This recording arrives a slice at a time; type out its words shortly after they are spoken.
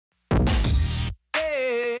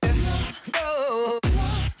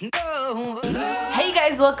Hey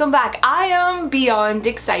guys, welcome back. I am beyond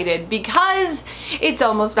excited because it's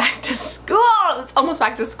almost back to school. It's almost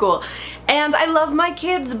back to school. And I love my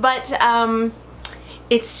kids, but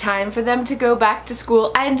it's time for them to go back to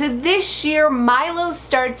school. And this year, Milo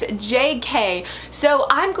starts JK. So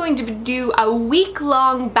I'm going to do a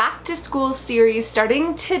week-long back to school series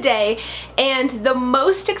starting today. And the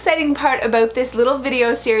most exciting part about this little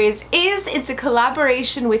video series is it's a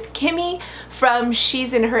collaboration with Kimmy from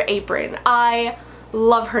She's in Her Apron. I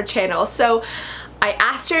love her channel. So I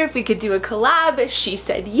asked her if we could do a collab. She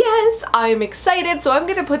said yes. I'm excited, so I'm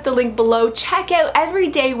gonna put the link below. Check out every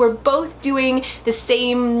day. We're both doing the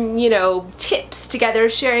same, tips together,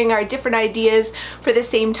 sharing our different ideas for the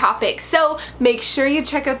same topic. So make sure you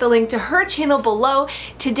check out the link to her channel below.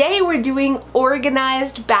 Today we're doing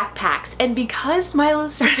organized backpacks, and because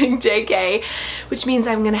Milo's starting JK, which means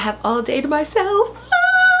I'm gonna have all day to myself.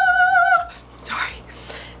 Sorry.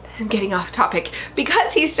 I'm getting off topic.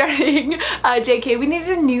 Because he's starting JK, we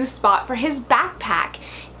needed a new spot for his backpack.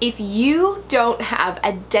 If you don't have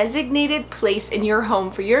a designated place in your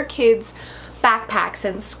home for your kids' backpacks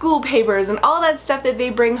and school papers and all that stuff that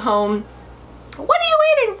they bring home, what are you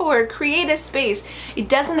waiting for? Create a space. It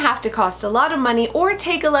doesn't have to cost a lot of money or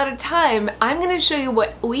take a lot of time. I'm going to show you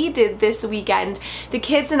what we did this weekend. The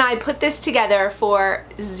kids and I put this together for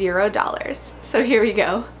 $0. So here we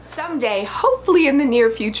go. Someday, hopefully in the near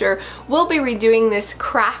future, we'll be redoing this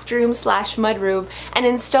craft room slash mud room and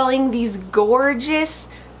installing these gorgeous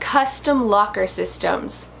custom locker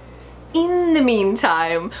systems. In the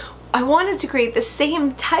meantime, I wanted to create the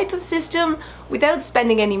same type of system without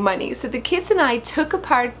spending any money. So the kids and I took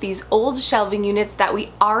apart these old shelving units that we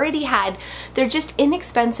already had. They're just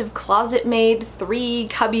inexpensive closet-made 3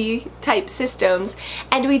 cubby type systems,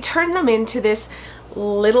 and we turned them into this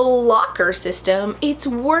little locker system. It's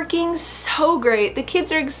working so great. The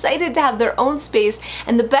kids are excited to have their own space,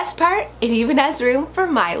 and the best part, it even has room for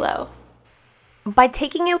Milo. By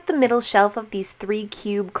taking out the middle shelf of these 3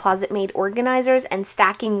 cube closet-made organizers and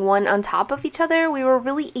stacking one on top of each other, we were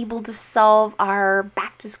really able to solve our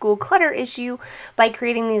back-to-school clutter issue by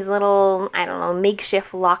creating these little,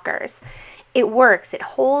 makeshift lockers. It works. It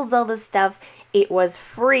holds all the stuff. It was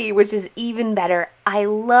free, which is even better. I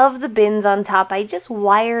love the bins on top. I just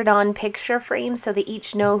wired on picture frames so they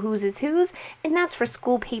each know whose is whose, and that's for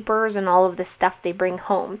school papers and all of the stuff they bring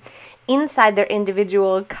home. Inside their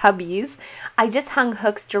individual cubbies, I just hung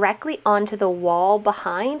hooks directly onto the wall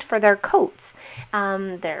behind for their coats,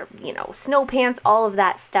 their, snow pants, all of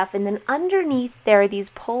that stuff. And then underneath there are these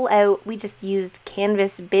pull-out, we just used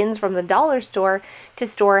canvas bins from the dollar store to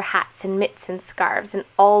store hats and mitts and scarves and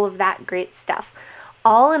all of that great stuff.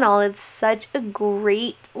 All in all, it's such a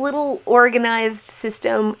great little organized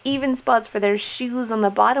system. Even spots for their shoes on the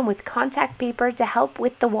bottom with contact paper to help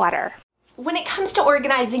with the water. When it comes to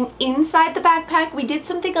organizing inside the backpack, we did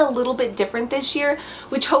something a little bit different this year,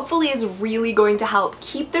 which hopefully is really going to help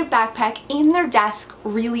keep their backpack in their desk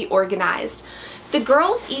really organized. The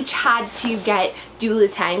girls each had to get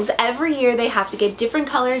doula tangs. Every year they have to get different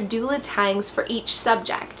colored doula tangs for each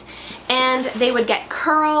subject. And they would get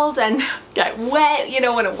curled and get wet,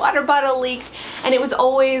 when a water bottle leaked, and it was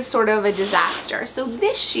always sort of a disaster. So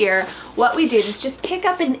this year, what we did is just pick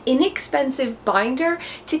up an inexpensive binder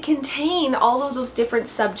to contain all of those different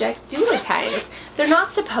subject doula tangs. They're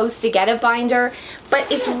not supposed to get a binder, but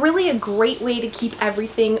it's really a great way to keep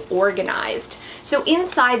everything organized. So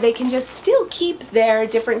inside they can just still keep their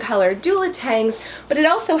different colored doula tangs, but it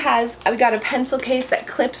also has, I've got a pencil case that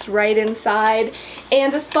clips right inside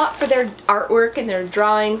and a spot for their artwork and their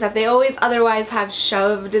drawings that they always otherwise have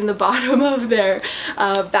shoved in the bottom of their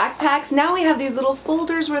backpacks. Now we have these little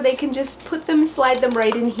folders where they can just put them, slide them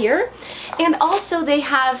right in here. And also they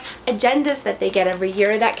have agendas that they get every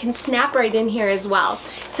year that can snap right in here as well.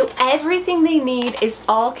 So everything they need is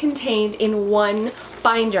all contained in one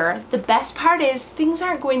binder. The best part is things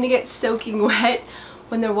aren't going to get soaking wet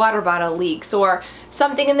when their water bottle leaks or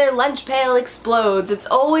something in their lunch pail explodes. It's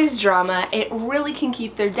always drama. It really can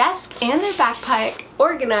keep their desk and their backpack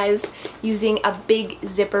organized using a big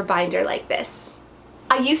zipper binder like this.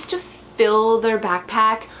 I used to fill their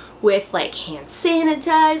backpack with like hand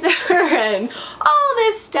sanitizer and all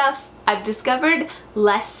this stuff. I've discovered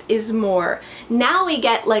less is more. Now we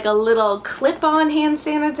get like a little clip-on hand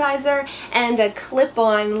sanitizer and a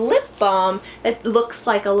clip-on lip balm that looks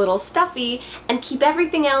like a little stuffy, and keep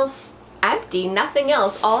everything else empty, nothing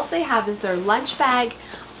else. All they have is their lunch bag,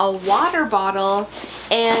 a water bottle,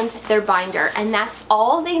 and their binder, and that's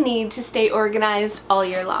all they need to stay organized all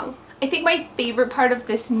year long. I think my favorite part of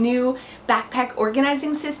this new backpack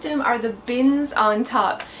organizing system are the bins on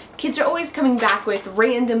top. Kids are always coming back with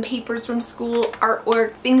random papers from school,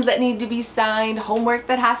 artwork, things that need to be signed, homework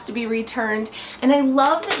that has to be returned, and I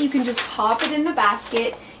love that you can just pop it in the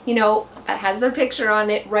basket, you know, that has their picture on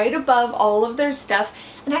it right above all of their stuff,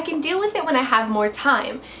 and I can deal with it when I have more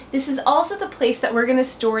time. This is also the place that we're going to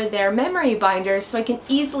store their memory binders, so I can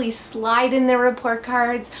easily slide in their report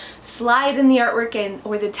cards, slide in the artwork and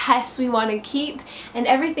or the tests we want to keep, and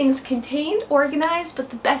everything's contained, organized,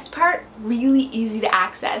 but the best part, really easy to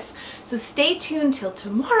access. So stay tuned till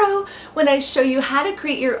tomorrow when I show you how to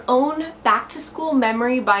create your own back to school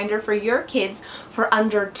memory binder for your kids for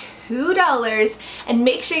under $2, and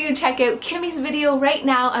make sure you check out Kimmy's video right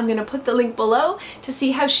now. I'm going to put the link below to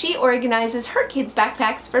see how she organizes her kids'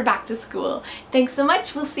 backpacks for back to school. Thanks so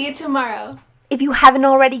much. We'll see you tomorrow. If you haven't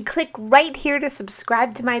already, click right here to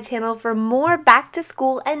subscribe to my channel for more back to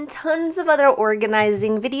school and tons of other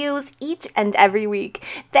organizing videos each and every week.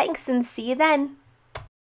 Thanks, and see you then.